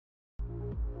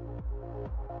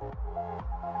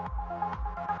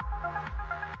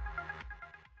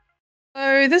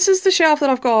So this is the shelf that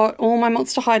I've got all my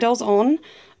Monster High dolls on.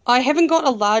 I haven't got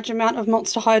a large amount of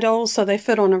Monster High dolls, so they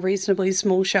fit on a reasonably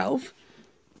small shelf.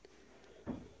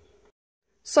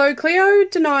 So Cleo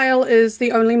Denial is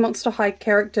the only Monster High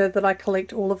character that I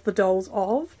collect all of the dolls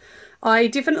of. I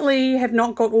definitely have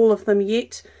not got all of them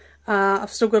yet. I've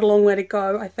still got a long way to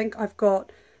go. I think I've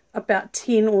got about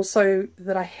 10 or so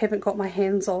that I haven't got my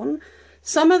hands on.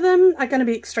 Some of them are going to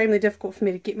be extremely difficult for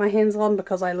me to get my hands on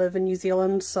because I live in New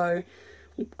Zealand, so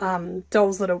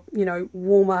dolls that are, you know,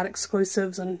 Walmart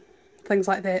exclusives and things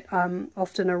like that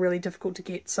often are really difficult to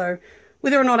get. So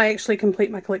whether or not I actually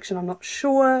complete my collection, I'm not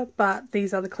sure, but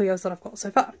these are the Cleos that I've got so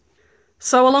far.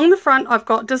 So along the front, I've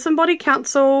got Disembodied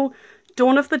Council,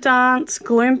 Dawn of the Dance,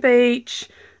 Gloom Beach,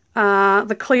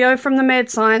 the Cleo from the Mad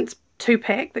Science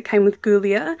 2-pack that came with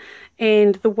Ghoulia,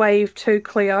 and the Wave 2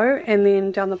 Cleo, and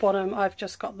then down the bottom I've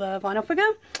just got the vinyl figure.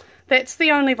 That's the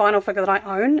only vinyl figure that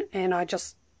I own, and I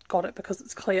just got it because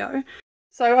it's Cleo.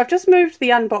 So I've just moved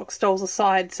the unboxed dolls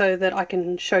aside so that I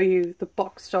can show you the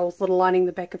boxed dolls that are lining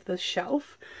the back of this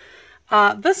shelf.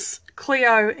 This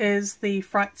Cleo is the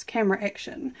Frights Camera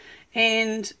Action,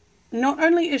 and not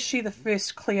only is she the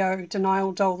first Cleo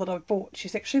Denial doll that I bought,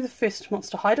 she's actually the first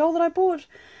Monster High doll that I bought.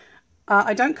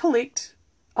 I don't collect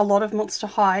a lot of Monster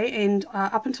High, and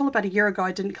up until about a year ago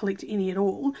I didn't collect any at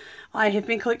all. I have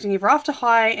been collecting Ever After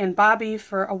High and Barbie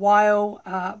for a while,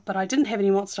 but I didn't have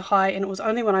any Monster High, and it was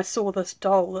only when I saw this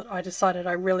doll that I decided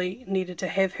I really needed to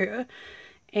have her,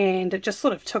 and it just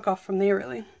sort of took off from there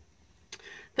really.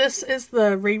 This is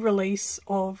the re-release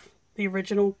of the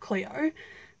original Cleo.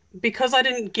 Because I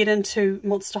didn't get into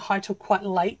Monster High till quite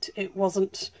late, it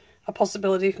wasn't a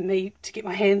possibility for me to get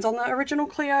my hands on the original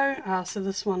Cleo, so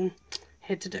this one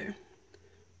had to do.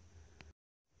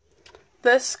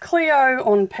 This Cleo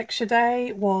on picture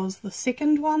day was the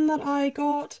second one that I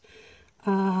got.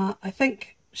 I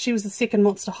think she was the second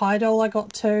Monster High doll I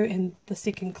got too, and the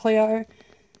second Cleo.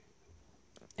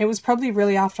 It was probably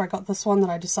really after I got this one that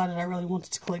I decided I really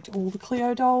wanted to collect all the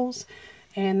Cleo dolls,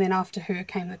 and then after her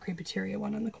came the Creepateria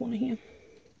one in the corner here.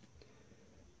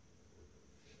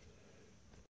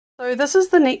 So this is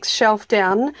the next shelf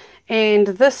down, and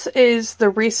this is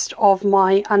the rest of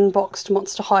my unboxed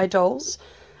Monster High dolls.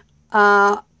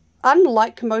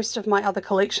 Unlike most of my other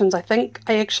collections, I think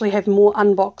I actually have more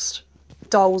unboxed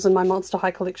dolls in my Monster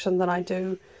High collection than I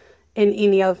do in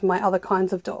any of my other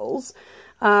kinds of dolls.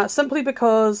 Simply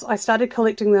because I started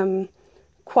collecting them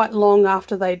quite long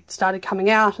after they started coming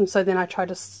out, and so then I tried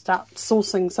to start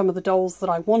sourcing some of the dolls that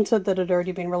I wanted that had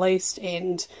already been released,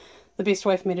 and the best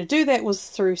way for me to do that was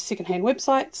through secondhand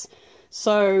websites.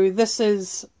 So this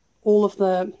is all of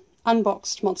the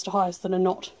unboxed Monster Highs that are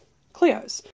not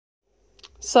Cleos.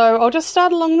 So I'll just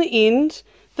start along the end.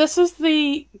 This is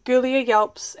the Ghoulia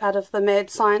Yelps out of the Mad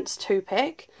Science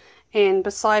 2-pack, and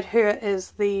beside her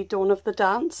is the Dawn of the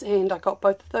Dance, and I got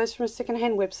both of those from a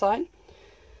secondhand website.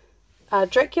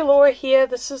 Draculaura here,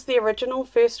 this is the original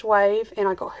first wave, and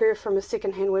I got her from a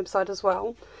secondhand website as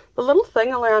well. The little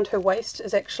thing around her waist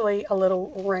is actually a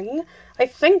little ring. I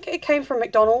think it came from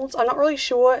McDonald's, I'm not really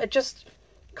sure. It just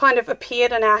kind of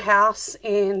appeared in our house,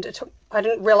 and I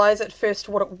didn't realise at first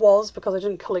what it was because I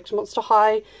didn't collect Monster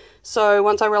High. So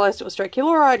once I realised it was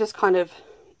Draculaura, I just kind of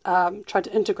tried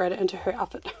to integrate it into her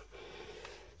outfit.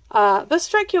 This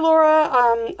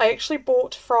Draculaura I actually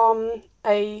bought from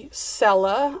a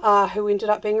seller who ended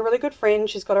up being a really good friend.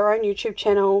 She's got her own YouTube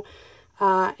channel,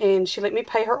 and she let me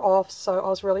pay her off, so I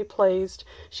was really pleased.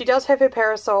 She does have her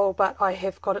parasol, but I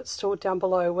have got it stored down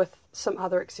below with some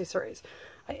other accessories.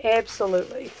 I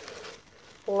absolutely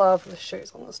love the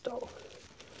shoes on this doll.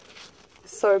 They're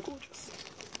so gorgeous.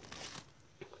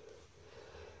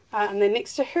 And then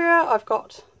next to her I've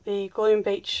got the Gloom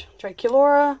Beach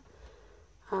Draculaura.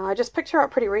 I just picked her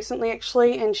up pretty recently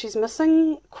actually, and she's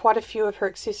missing quite a few of her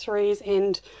accessories,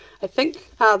 and I think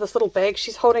this little bag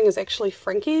she's holding is actually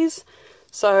Frankie's,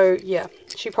 so yeah,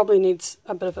 she probably needs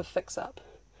a bit of a fix up.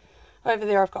 Over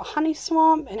there I've got Honey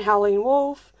Swamp and Howling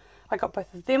Wolf. I got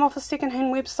both of them off a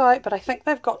secondhand website, but I think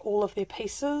they've got all of their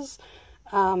pieces.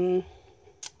 Honey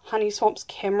Swamp's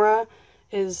camera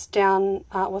is down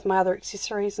with my other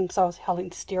accessories, and so is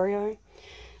Howling Stereo.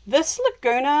 This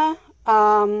Laguna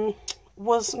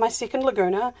was my second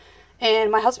Laguna,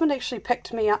 and my husband actually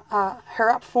picked me up, her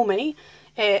up for me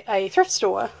at a thrift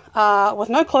store with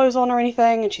no clothes on or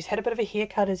anything, and she's had a bit of a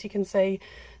haircut, as you can see.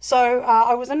 So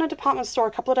I was in a department store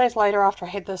a couple of days later after I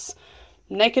had this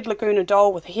naked Laguna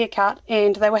doll with a haircut,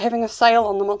 and they were having a sale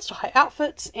on the Monster High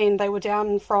outfits, and they were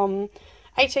down from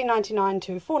 $18.99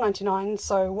 to $4.99,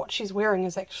 so what she's wearing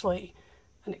is actually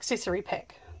an accessory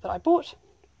pack that I bought.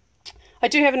 I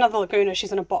do have another Laguna.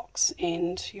 She's in a box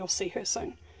and you'll see her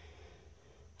soon.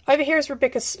 Over here is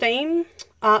Rebecca Steam.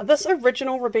 This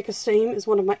original Rebecca Steam is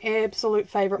one of my absolute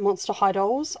favourite Monster High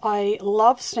dolls. I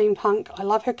love steampunk. I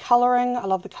love her colouring. I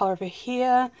love the colour of her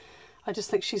hair. I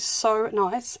just think she's so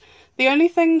nice. The only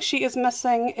thing she is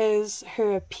missing is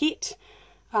her pet.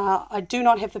 I do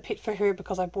not have the pet for her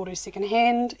because I bought her second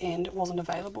hand and it wasn't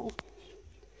available.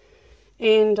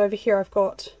 And over here I've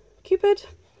got Cupid.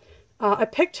 I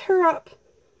picked her up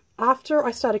after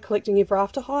I started collecting Ever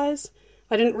After Highs.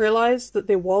 I didn't realise that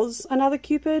there was another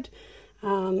Cupid,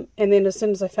 and then as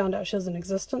soon as I found out she was in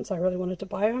existence, I really wanted to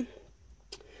buy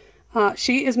her.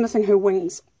 She is missing her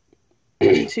wings.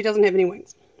 She doesn't have any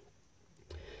wings.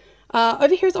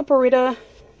 Over here is Operetta,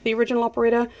 the original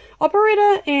Operetta.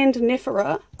 Operetta and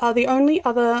Nephira are the only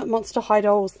other Monster High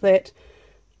dolls that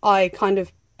I kind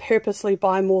of purposely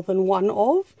buy more than one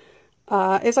of.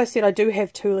 As I said, I do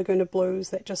have 2 Laguna Blues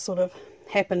that just sort of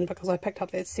happened because I picked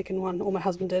up that second one, or my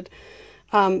husband did.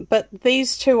 But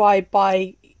these 2 I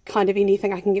buy kind of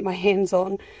anything I can get my hands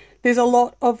on. There's a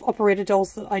lot of Operetta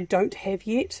dolls that I don't have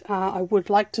yet. I would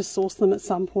like to source them at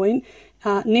some point.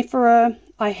 Nephira,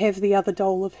 I have the other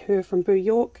doll of her from Boo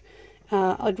York.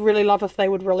 I'd really love if they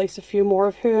would release a few more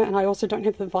of her, and I also don't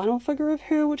have the vinyl figure of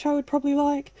her, which I would probably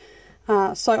like.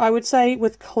 So I would say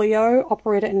with Cleo,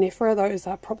 Operetta and Nephira, those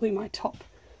are probably my top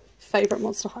favourite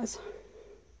Monster Highs.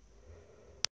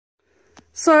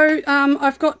 So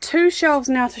I've got 2 shelves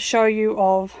now to show you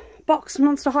of boxed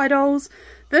Monster High dolls.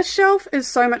 This shelf is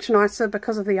so much nicer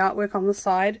because of the artwork on the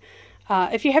side.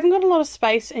 If you haven't got a lot of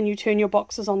space and you turn your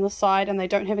boxes on the side and they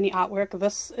don't have any artwork,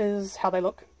 this is how they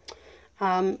look.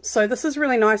 So this is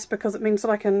really nice because it means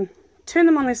that I can turn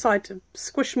them on their side to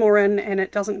squish more in, and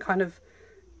it doesn't kind of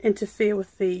interfere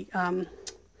with the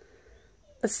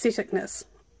aestheticness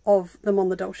of them on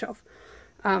the doll shelf.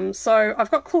 So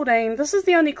I've got Claudine. This is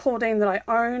the only Claudine that I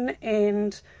own,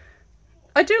 and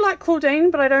I do like Claudine,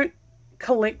 but I don't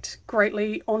collect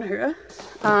greatly on her.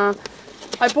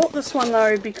 I bought this one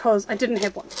though because I didn't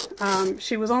have one.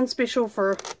 She was on special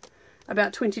for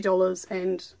about $20,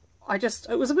 and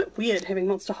it was a bit weird having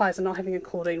Monster Highs and not having a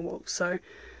Claudine wolf, so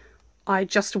I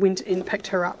just went and picked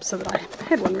her up so that I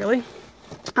had one really.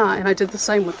 And I did the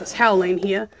same with this Howleen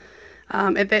here.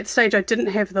 At that stage I didn't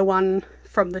have the one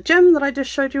from the gym that I just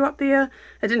showed you up there.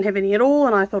 I didn't have any at all,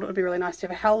 and I thought it would be really nice to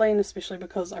have a Howleen, especially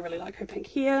because I really like her pink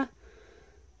hair.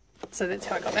 So that's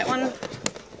how I got that one.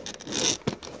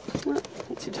 Oh,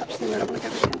 once you touch them, I don't want to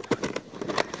go back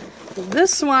in.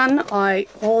 This one I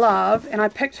love, and I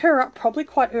picked her up probably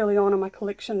quite early on in my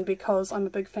collection because I'm a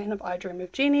big fan of I Dream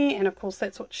of Jenny, and of course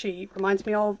that's what she reminds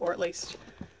me of, or at least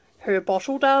her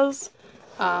bottle does.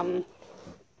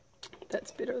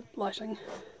 That's better lighting.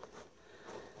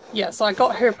 Yeah, so I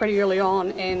got her pretty early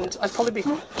on, and I'd probably be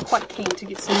quite keen to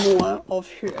get some more of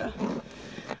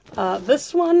her.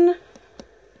 This one,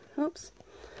 oops,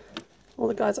 all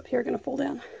the guys up here are going to fall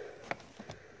down.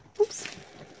 Oops.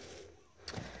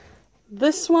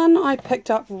 This one I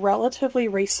picked up relatively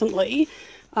recently.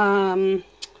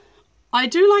 I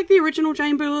do like the original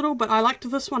Jane Doolittle, but I liked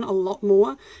this one a lot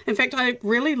more. In fact, I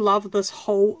really love this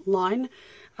whole line.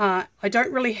 I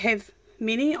don't really have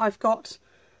many. I've got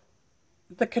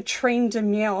the Katrine de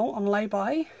Miel on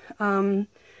lay-by, and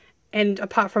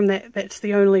apart from that, that's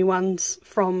the only ones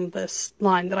from this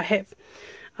line that I have.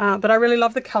 But I really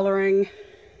love the colouring.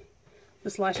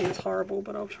 This lighting is horrible,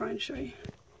 but I'll try and show you.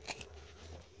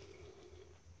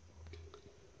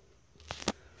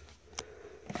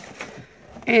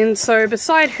 And so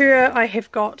beside her I have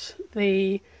got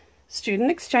the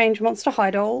Student Exchange Monster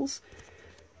High dolls.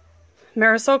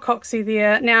 Marisol Coxey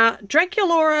there. Now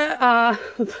Draculaura,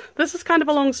 this is kind of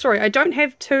a long story. I don't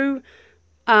have 2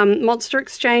 Monster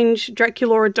Exchange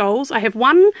Draculaura dolls. I have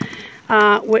one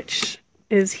which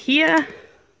is here.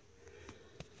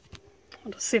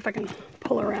 I'll just see if I can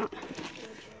pull her out.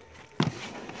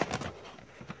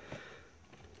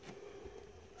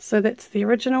 So that's the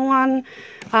original one.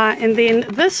 And then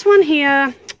this one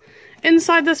here,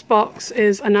 inside this box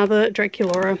is another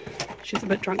Draculaura. She's a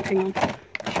bit drunk, hang on.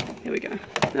 Here we go.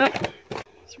 Oh,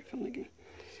 sorry, from again.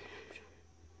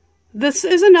 This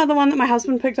is another one that my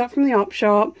husband picked up from the op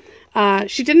shop.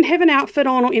 She didn't have an outfit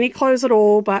on or any clothes at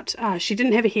all, but she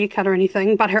didn't have a haircut or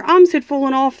anything. But her arms had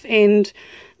fallen off and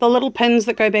the little pins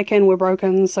that go back in were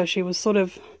broken, so she was sort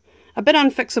of a bit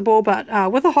unfixable,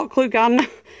 but with a hot glue gun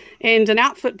and an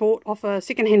outfit bought off a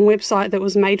secondhand website that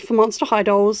was made for Monster High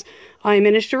dolls, I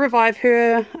managed to revive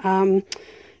her.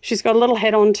 She's got a little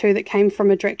hat on too that came from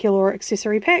a Draculaura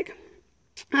accessory pack.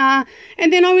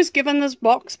 And then I was given this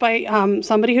box by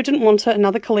somebody who didn't want it,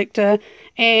 another collector,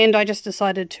 and I just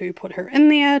decided to put her in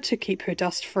there to keep her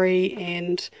dust free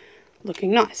and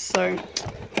looking nice. So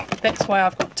that's why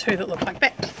I've got two that look like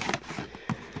that.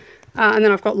 And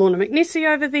then I've got Lorna McNessie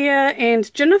over there,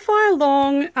 and Jennifer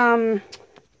Long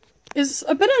is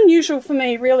a bit unusual for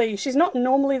me, really. She's not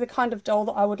normally the kind of doll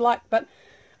that I would like, but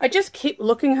I just kept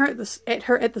looking at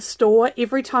her at the store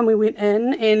every time we went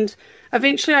in, and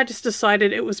eventually I just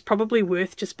decided it was probably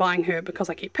worth just buying her, because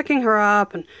I kept picking her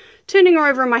up and turning her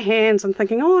over in my hands and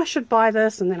thinking, oh, I should buy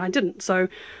this, and then I didn't. So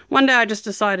one day I just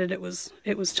decided it was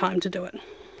time to do it.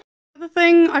 The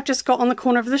thing I've just got on the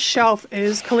corner of the shelf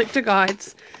is collector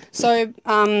guides. So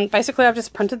basically I've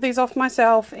just printed these off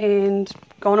myself and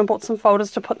gone and bought some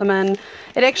folders to put them in.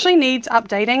 It actually needs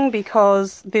updating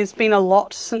because there's been a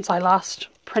lot since I last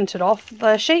printed off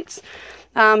the sheets.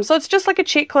 So it's just like a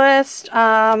checklist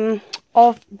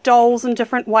of dolls in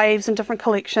different waves and different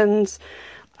collections.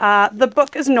 The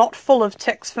book is not full of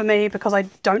ticks for me because I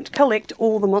don't collect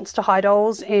all the Monster High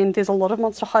dolls, and there's a lot of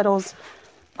Monster High dolls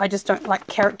I just don't like,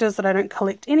 characters that I don't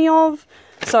collect any of.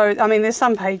 So I mean, there's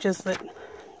some pages that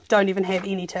don't even have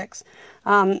any ticks.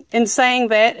 In saying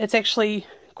that, it's actually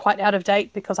quite out of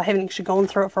date because I haven't actually gone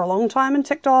through it for a long time and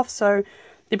ticked off, so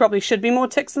there probably should be more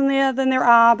ticks in there than there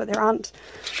are, but there aren't.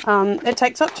 It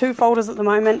takes up 2 folders at the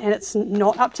moment and it's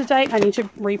not up to date. I need to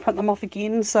reprint them off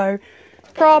again, so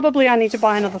probably I need to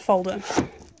buy another folder.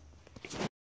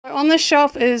 On this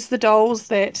shelf is the dolls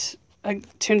that are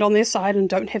turned on their side and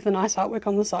don't have the nice artwork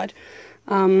on the side.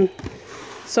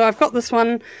 So I've got this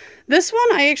one. This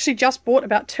one I actually just bought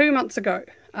about 2 months ago.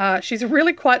 She's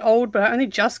really quite old, but I only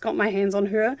just got my hands on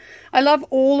her. I love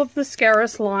all of the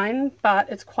Scarus line, but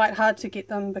it's quite hard to get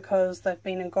them because they've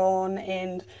been and gone,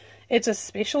 and it's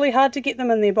especially hard to get them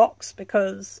in their box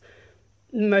because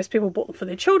most people bought them for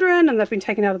their children and they've been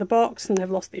taken out of the box and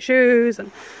they've lost their shoes.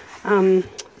 And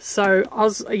so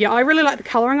I really like the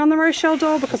colouring on the Rochelle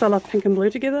doll because I love pink and blue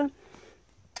together.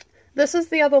 This is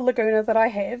the other Laguna that I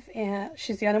have.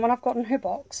 She's the only one I've got in her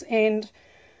box, and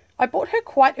I bought her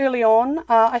quite early on.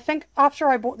 I think after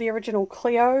I bought the original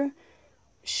Cleo,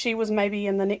 she was maybe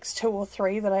in the next 2 or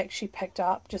 3 that I actually picked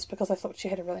up just because I thought she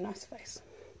had a really nice face.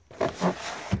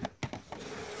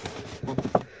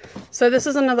 So this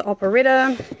is another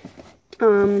operetta.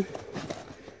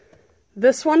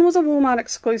 This one was a Walmart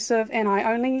exclusive, and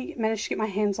I only managed to get my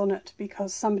hands on it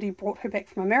because somebody brought her back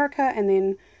from America and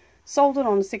then sold it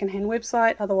on a secondhand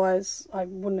website. Otherwise I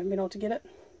wouldn't have been able to get it.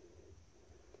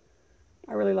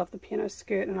 I really love the piano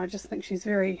skirt, and I just think she's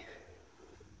very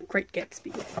Great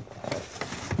Gatsby.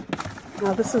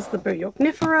 Now this is the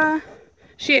Buyuknefera.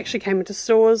 She actually came into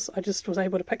stores. I just was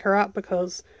able to pick her up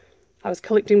because I was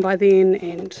collecting by then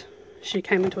and she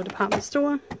came into a department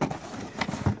store.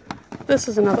 This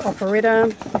is another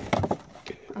operetta.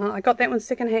 I got that one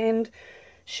secondhand.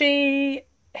 She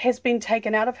has been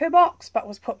taken out of her box but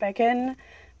was put back in.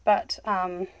 But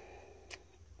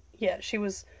yeah, she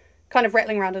was kind of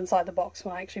rattling around inside the box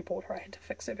when I actually bought her. I had to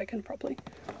fix her back in properly.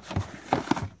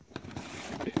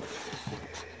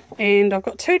 And I've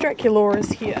got 2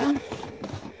 Draculoras here.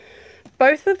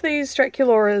 Both of these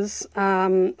Draculoras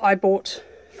I bought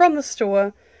from the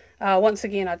store. Once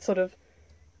again, I'd sort of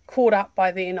caught up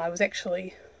by then. I was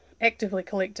actually actively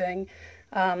collecting.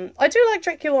 I do like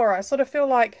Draculora. I sort of feel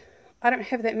like I don't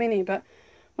have that many, but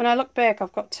when I look back,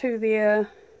 I've got 2 there,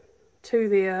 2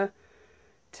 there,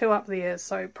 2 up there.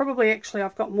 So probably actually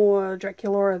I've got more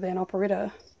Draculora than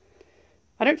operetta.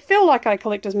 I don't feel like I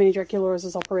collect as many Draculoras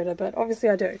as operetta, but obviously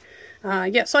I do.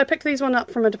 Yeah, so I picked these one up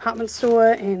from a department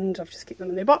store and I've just kept them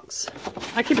in their box.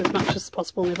 I keep as much as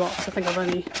possible in their box. I think I've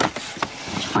only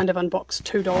kind of unboxed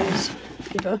 2 dolls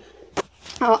ever.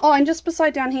 Oh, and just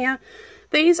beside down here,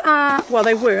 these are, well,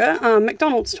 they were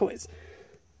McDonald's toys.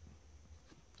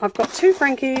 I've got 2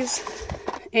 Frankies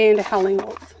and a Howling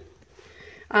Wolf.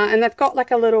 And they've got like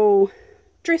a little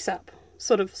dress-up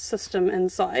sort of system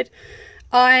inside.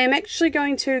 I'm actually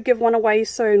going to give one away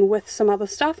soon with some other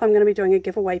stuff. I'm going to be doing a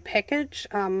giveaway package,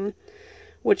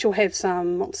 which will have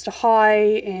some Monster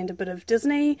High and a bit of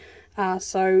Disney.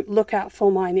 So look out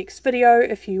for my next video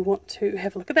if you want to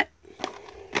have a look at that.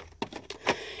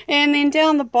 And then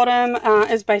down the bottom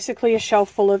is basically a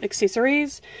shelf full of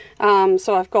accessories.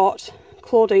 So I've got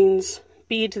Claudine's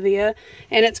bed there,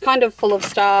 and it's kind of full of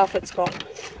stuff. It's got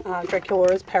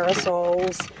Dracula's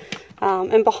parasols,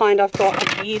 and behind I've got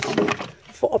a bed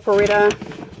for operetta.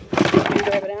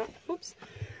 Grab it out. Oops.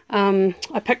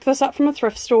 I picked this up from a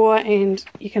thrift store, and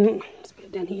you can, let's put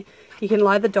it down here, you can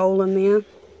lie the doll in there.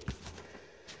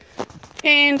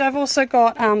 And I've also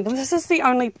got, this is the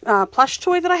only plush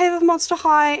toy that I have of Monster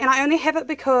High, and I only have it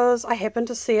because I happened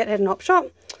to see it at an op shop.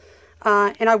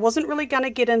 And I wasn't really going to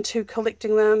get into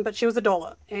collecting them, but she was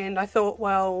 $1, and I thought,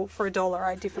 well, for $1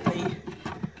 I definitely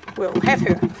will have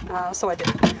her, so I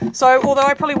did. So although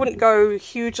I probably wouldn't go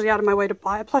hugely out of my way to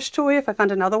buy a plush toy, if I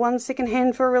found another one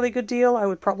secondhand for a really good deal, I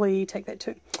would probably take that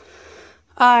too.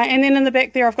 And then in the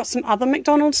back there I've got some other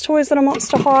McDonald's toys that are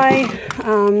Monster High.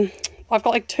 I've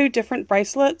got like 2 different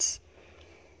bracelets.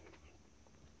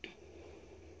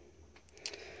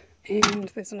 And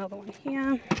there's another one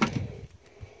here.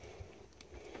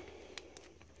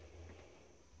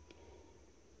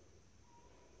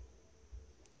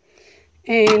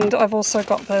 And I've also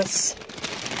got this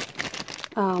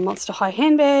Monster High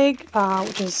handbag,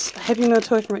 which is a Happy Meal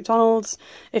toy from McDonald's.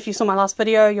 If you saw my last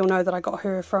video, you'll know that I got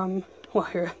her from,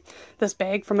 well, this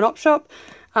bag from an op shop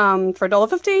for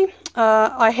 $1.50.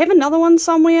 I have another one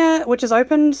somewhere which is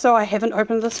open, so I haven't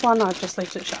opened this one. I've just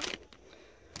left it shut.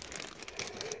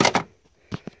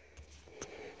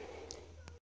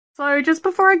 So just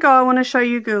before I go, I want to show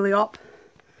you Ghouliop.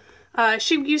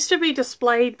 She used to be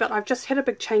displayed, but I've just had a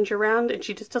big change around and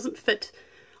she just doesn't fit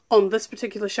on this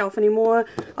particular shelf anymore.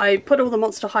 I put all the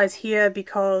Monster Highs here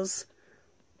because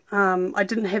I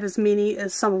didn't have as many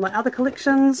as some of my other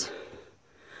collections.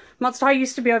 Monster High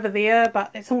used to be over there, but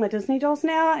it's all my Disney dolls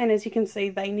now, and as you can see,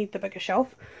 they need the bigger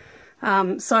shelf.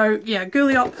 So yeah,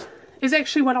 Ghouliop is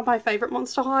actually one of my favourite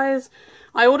Monster Highs.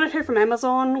 I ordered her from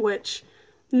Amazon, which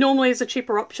normally is a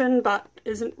cheaper option, but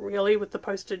isn't really with the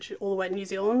postage all the way to New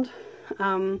Zealand.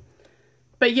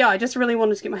 But yeah, I just really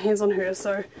wanted to get my hands on her,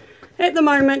 so at the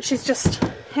moment she's just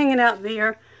hanging out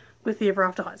there with the Ever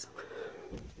After Highs.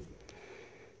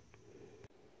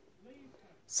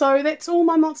 So that's all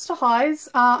my Monster Highs.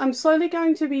 I'm slowly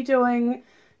going to be doing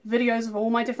videos of all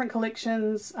my different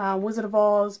collections, Wizard of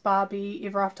Oz, Barbie,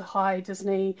 Ever After High,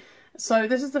 Disney. So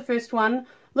this is the first one.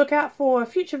 Look out for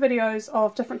future videos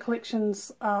of different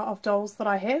collections of dolls that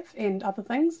I have and other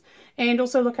things. And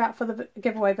also look out for the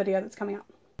giveaway video that's coming up.